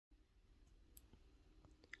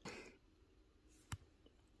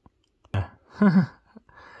Hi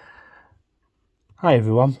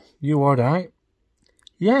everyone, you alright?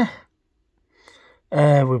 Yeah.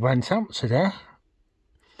 We went out today.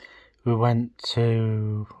 We went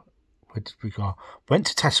to... Where did we go? Went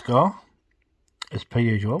to Tesco, as per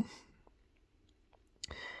usual.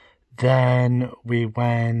 Then we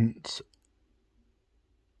went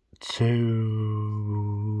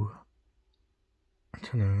to... I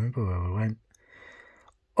don't remember where we went.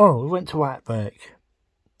 Oh, we went to Whitebirk.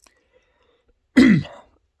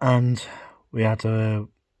 And we had a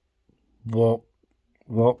walk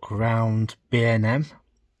around B&M.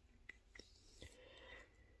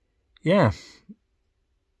 Yeah.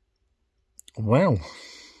 Well,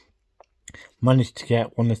 managed to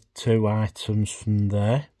get one or two items from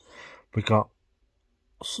there. We got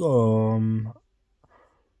some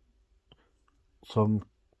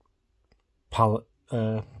pallet,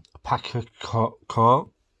 a pack of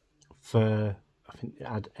Coke for, I think it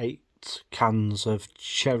had 8 cans of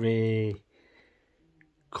cherry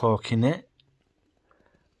Coke in it.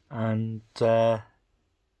 And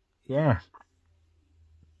yeah.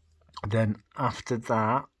 Then after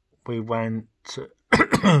that, we went to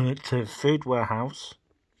Food Warehouse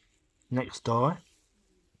next door,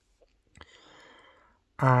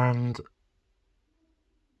 and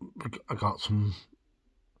I got some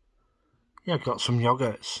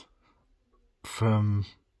yogurts from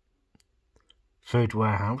Food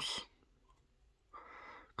Warehouse,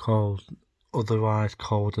 otherwise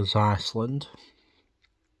called as Iceland.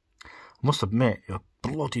 I must admit, you're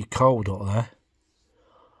bloody cold up there.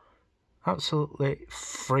 Absolutely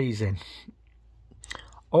freezing.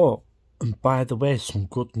 Oh, and by the way, some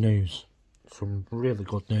good news. Some really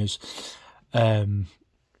good news. I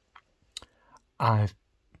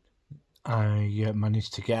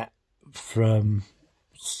managed to get from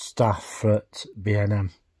staff at B&M.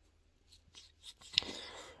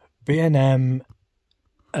 B&M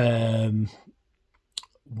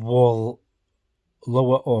Lower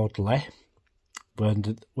Audley,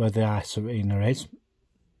 where the ice arena is.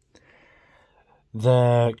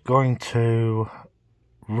 They're going to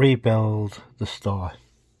rebuild the store.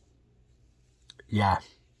 Yeah.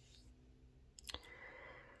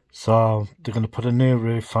 So they're going to put a new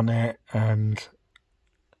roof on it and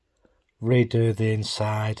redo the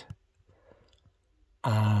inside.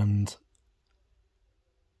 And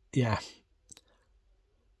yeah,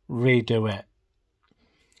 redo it.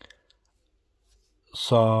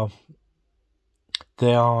 So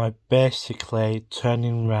they are basically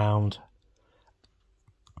turning round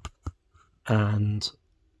and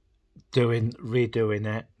redoing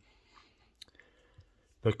it,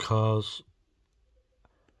 because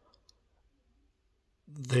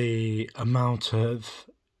the amount of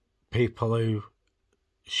people who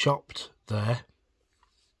shopped there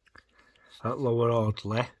at Lower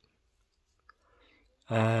Audley,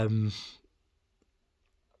 they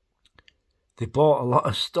bought a lot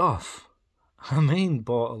of stuff.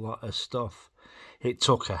 Bought a lot of stuff. It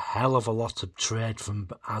took a hell of a lot of trade from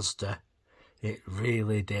Asda. It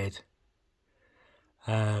really did.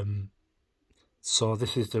 So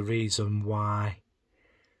this is the reason why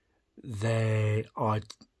they are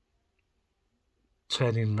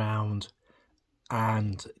turning round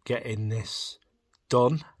and getting this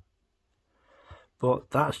done.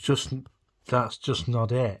 But that's just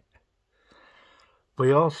not it.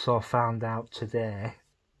 We also found out today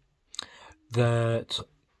that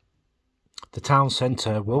the town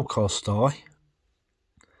centre Wilko store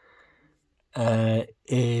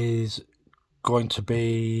is going to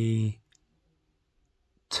be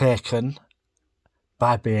taken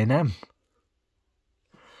by B&M.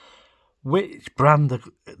 Which brand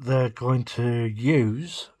they're going to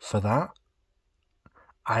use for that,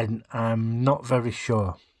 I'm not very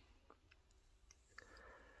sure.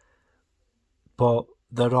 But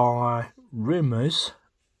there are rumours,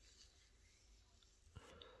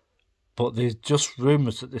 but there's just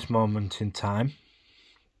rumours at this moment in time,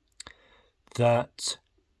 that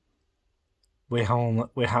we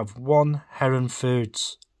have one Heron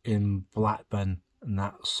Foods in Blackburn, and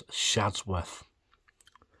that's Shadsworth.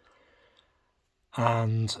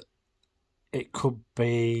 And it could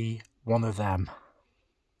be one of them.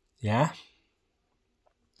 Yeah?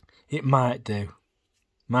 It might do.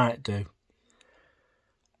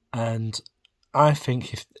 And I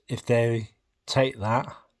think if they take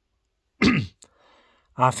that,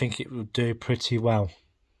 I think it would do pretty well.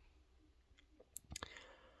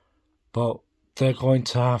 But they're going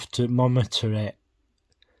to have to monitor it,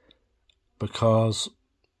 because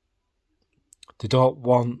they don't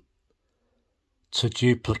want to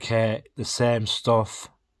duplicate the same stuff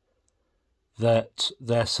that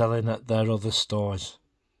they're selling at their other stores.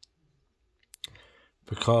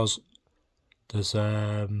 because there's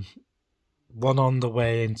one on the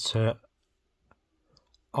way into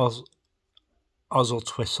Oswald.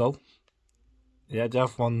 Yeah, they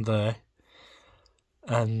have one there,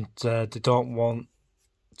 and they don't want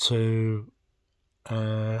to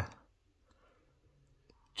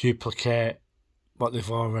duplicate what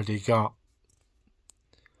they've already got.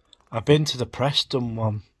 I've been to the Preston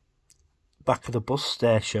one, back of the bus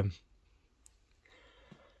station.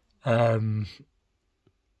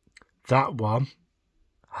 That one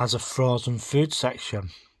has a frozen food section.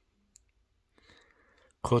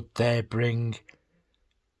 Could they bring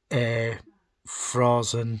a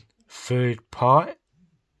frozen food part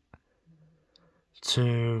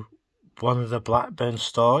to one of the Blackburn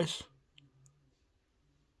stores?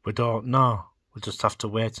 We don't know. We'll just have to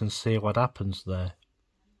wait and see what happens there.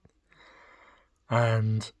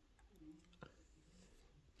 And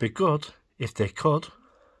be good if they could.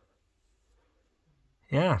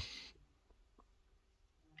 Yeah.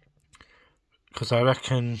 Because I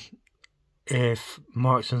reckon if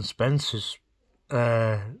Marks and Spencer's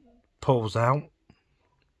pulls out,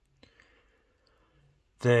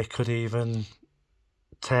 they could even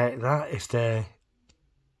take that if they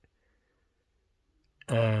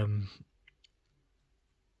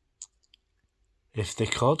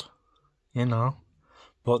could, you know.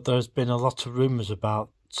 But there's been a lot of rumours about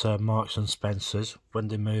Marks and Spencer's when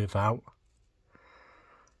they move out.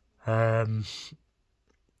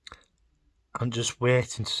 I'm just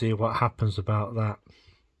waiting to see what happens about that.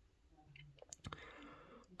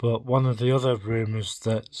 But one of the other rumours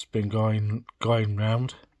that's been going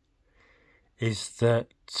round is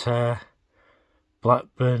that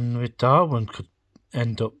Blackburn with Darwin could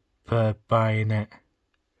end up buying it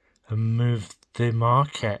and move the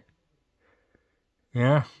market.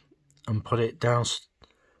 Yeah, and put it down,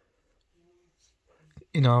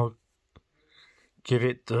 you know, give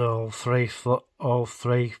it the all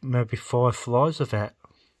three, maybe 4 floors of it.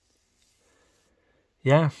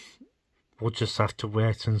 Yeah, we'll just have to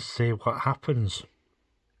wait and see what happens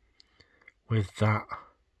with that.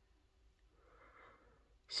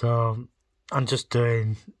 So, I'm just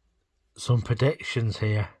doing some predictions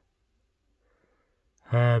here.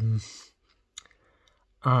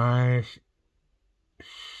 I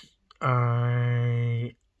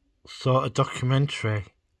saw a documentary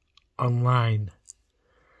online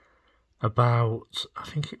about, I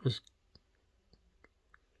think it was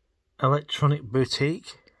Electronic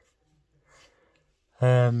Boutique,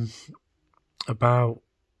 about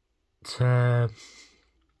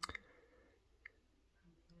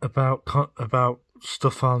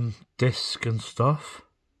stuff on disc and stuff.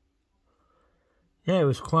 Yeah, it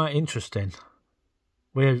was quite interesting.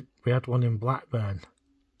 We had one in Blackburn.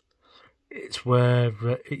 It's where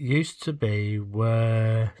it used to be.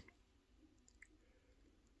 Where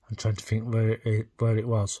I'm trying to think where it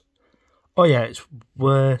was. Oh yeah, it's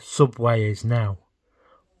where Subway is now.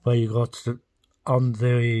 Where you go to on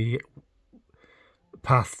the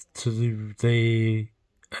path to the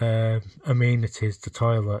amenities, the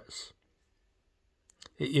toilets.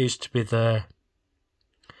 It used to be there.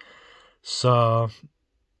 So,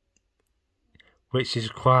 which is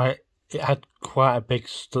it had quite a big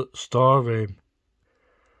storeroom.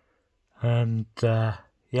 And,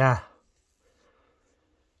 yeah.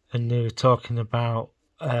 And they were talking about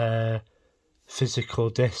physical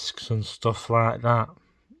discs and stuff like that.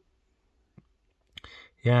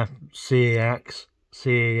 Yeah, CEX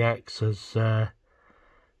has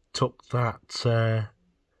took that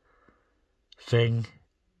thing,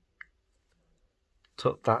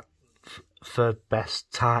 took that for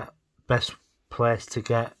best place to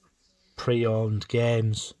get pre-owned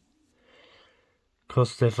games,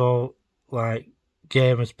 because they've all, like,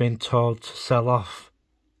 Game has been told to sell off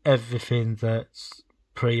everything that's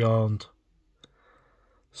pre-owned.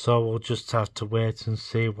 So we'll just have to wait and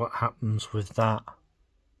see what happens with that.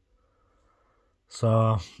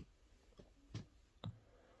 So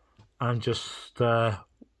I'm just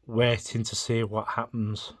waiting to see what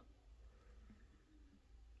happens.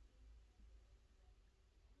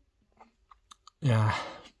 Yeah.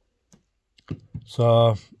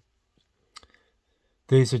 So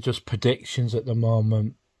these are just predictions at the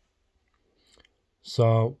moment.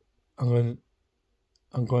 So I'm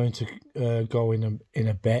going to go in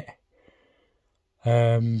a bit.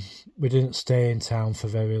 We didn't stay in town for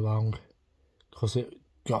very long because it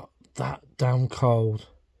got that damn cold.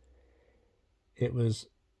 It was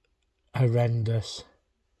horrendous.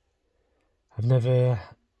 I've never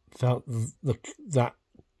felt that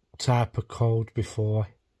type of cold before,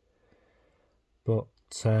 but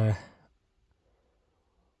I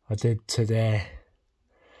did today.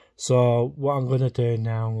 So what I'm going to do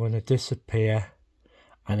now, I'm going to disappear,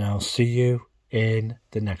 and I'll see you in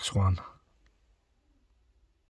the next one.